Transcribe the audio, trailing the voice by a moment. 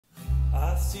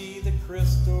see the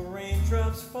crystal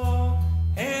raindrops fall,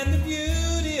 and the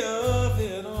beauty of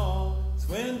it all is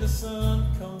when the sun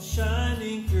comes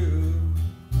shining through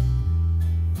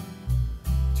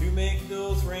to make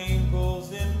those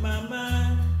rainbows in my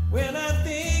mind. When I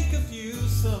think of you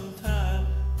sometime,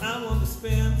 I want to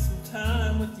spend some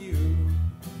time with you.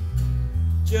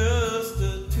 Just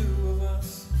the two of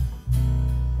us.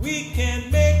 We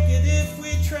can make it if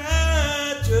we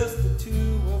try. Just the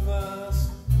two of us.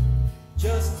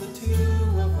 Just the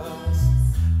two of us.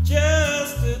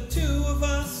 Just the two of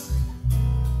us.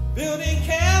 Building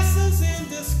castles in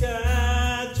the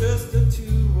sky. Just the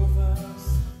two of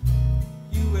us.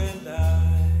 You and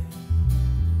I.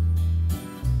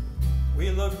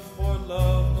 We look for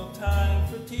love, no time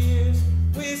for tears.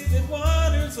 Wasted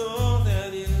water's all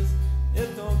that is.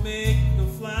 It don't make the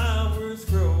flowers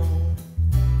grow.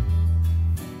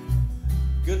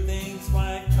 Good things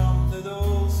might